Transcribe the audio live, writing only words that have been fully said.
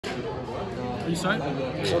You sorry?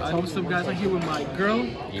 What's up, guys? I'm here with my girl.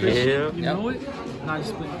 Yeah. You know it? Nah,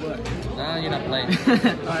 just playing. What? Nah, you're not playing.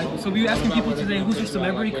 Alright, so we asking people today who's your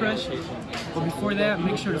celebrity crush. But before that,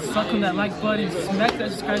 make sure to suck on that like button, smack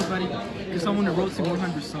that subscribe button, because I'm on the road to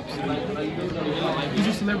 100 subs. Who's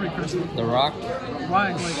your celebrity crush? The Rock.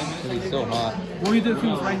 Why? He's so hot. What would you do if he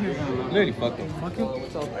was right here? Literally fuck him. Fuck him?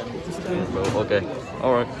 Okay.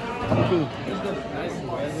 Alright. Cool.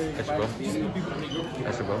 Let's go.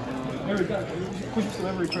 Let's go. Who's your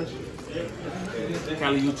celebrity crush?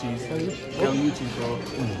 Caliucci's, bro.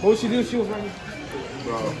 What would she do if she was right here?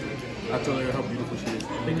 Bro, I told her how beautiful she is. I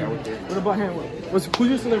think I would care. What about him? Who's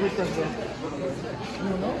your celebrity crush, bro? You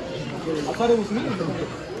don't know? I thought it was me.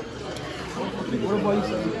 What about you,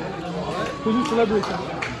 sir? Who's your celebrity crush?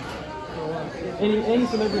 Any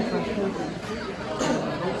celebrity crush?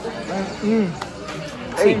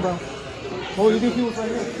 Same, bro. What would you do if he was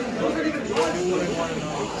right here?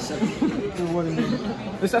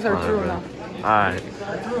 Let's ask our true now. Alright.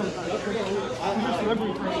 Who's your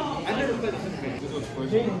celebrity crush?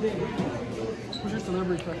 Who's your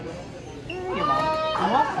celebrity crush, bro?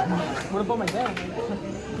 What about my dad?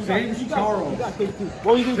 James Charles. What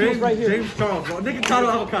would you do if he was right here? James Charles, bro. Nigga Tato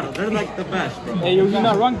Avocado. They're like the best, bro. Hey, yo, you're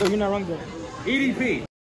not wrong though. You're not wrong though. EDP.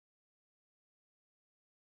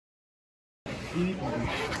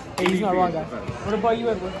 Hey, he's not wrong, guys. What about you,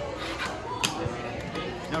 Edward?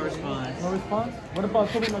 No response. No response? What about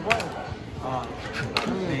Tobey Maguire?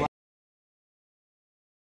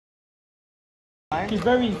 He's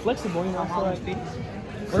very flexible, you know. So like,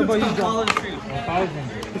 what about you, John?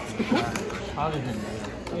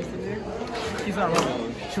 He's not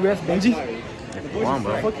wrong. Should we ask Benji? Come on,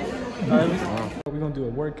 bro. Alright, we're gonna do a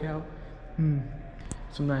workout.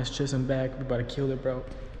 Some nice chest and back. We're about to kill it, bro.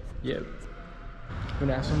 Yeah. We're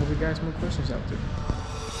gonna ask some of you guys more questions after.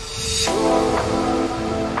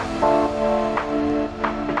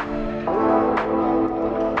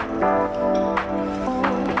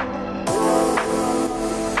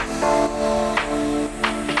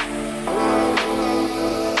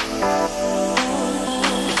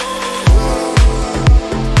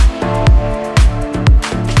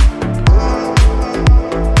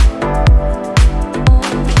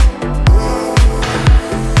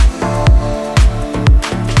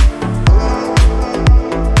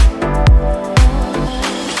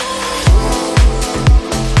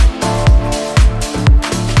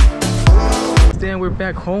 We're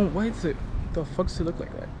back home. Why is it? The fuck does it look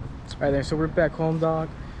like that? Alright then, so we're back home, dog.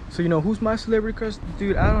 So you know who's my celebrity crush?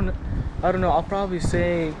 Dude, I don't know. I'll probably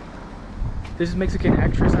say this is Mexican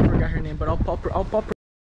actress. I forgot her name, but I'll pop her up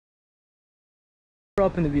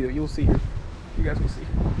in the video. You'll see her. You guys will see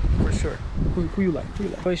her for sure. Who you like?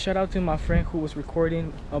 But shout out to my friend who was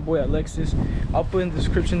recording, my boy Alexis. I'll put in the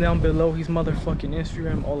description down below his motherfucking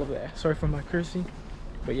Instagram, all of that. Sorry for my cursing,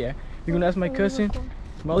 but yeah, you're gonna ask my cousin,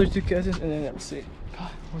 my other two cousins, and then that's it.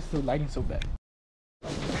 God, what's the lighting so bad?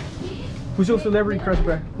 Who's your celebrity crush,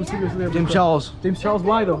 bro? Who's your celebrity James crush? Charles. James Charles,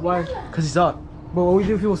 why though? Why? Cause he's hot. But what would you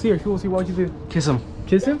do if he was here? If he was here, what would you do? Kiss him.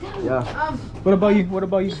 Kiss him? Yeah. What about you? What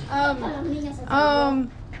about you? Who?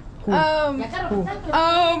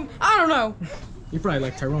 I don't know. You probably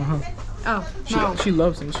like Tyrone, huh? Oh, no. She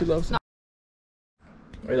loves him. She loves him.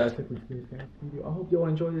 Alright, that's it for today's video. I hope y'all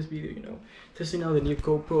enjoy this video, you know. Testing out the new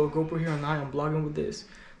GoPro here on I'm vlogging with this.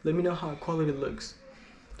 Let me know how quality it looks.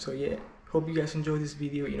 So yeah, hope you guys enjoy this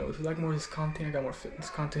video. You know, if you like more of this content, I got more fitness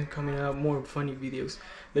content coming out, more funny videos.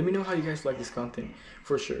 Let me know how you guys like this content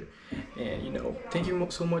for sure. And you know, thank you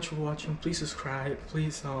so much for watching. Please subscribe.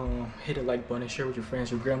 Please hit the like button, share with your friends,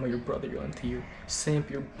 your grandma, your brother, your auntie, your simp,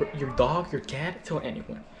 your dog, your cat. Tell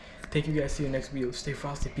anyone. Thank you guys. See you next video. Stay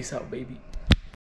frosty. Peace out, baby.